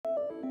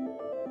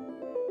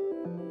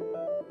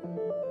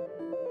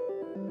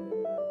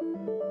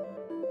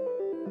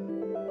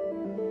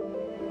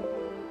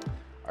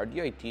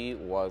RDIT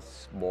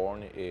was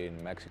born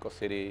in Mexico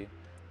City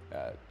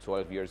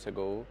 12 years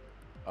ago.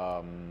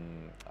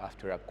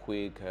 After a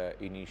quick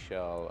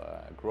initial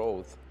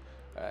growth,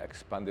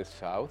 expanded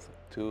south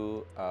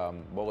to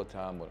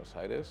Bogota and Buenos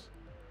Aires.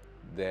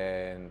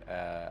 Then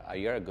a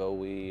year ago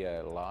we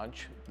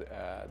launched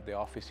the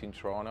office in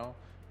Toronto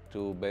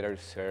to better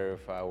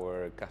serve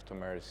our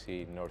customers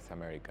in North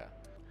America.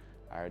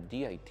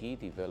 RDIT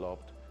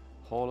developed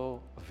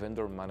Holo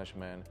Vendor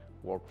Management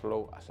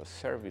workflow as a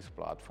service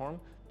platform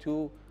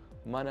to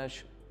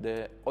manage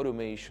the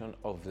automation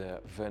of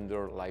the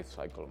vendor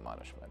lifecycle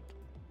management.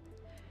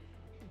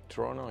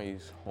 Toronto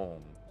is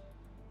home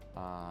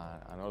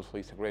and also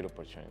it's a great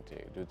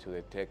opportunity due to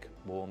the tech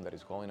boom that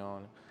is going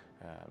on,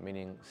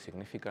 meaning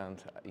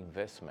significant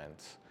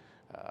investments,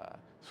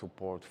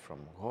 support from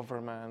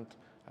government,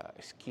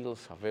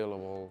 skills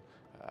available,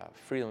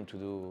 freedom to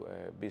do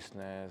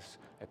business,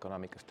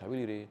 economic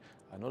stability,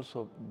 and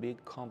also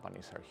big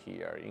companies are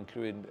here,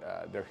 including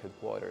their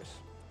headquarters.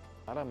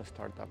 LATAM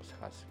Startups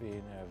has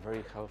been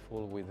very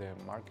helpful with the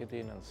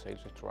marketing and sales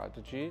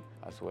strategy,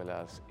 as well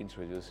as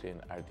introducing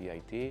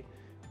RDIT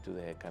to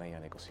the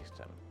Canadian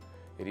ecosystem.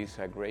 It is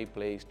a great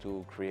place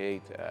to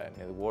create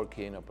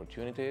networking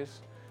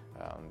opportunities.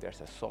 There's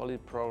a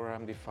solid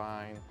program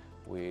defined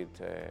with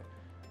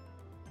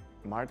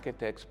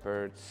market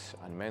experts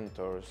and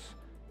mentors,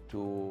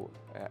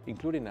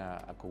 including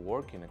a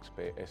co-working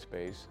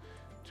space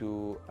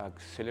to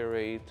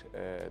accelerate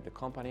the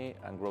company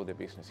and grow the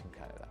business in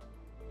Canada.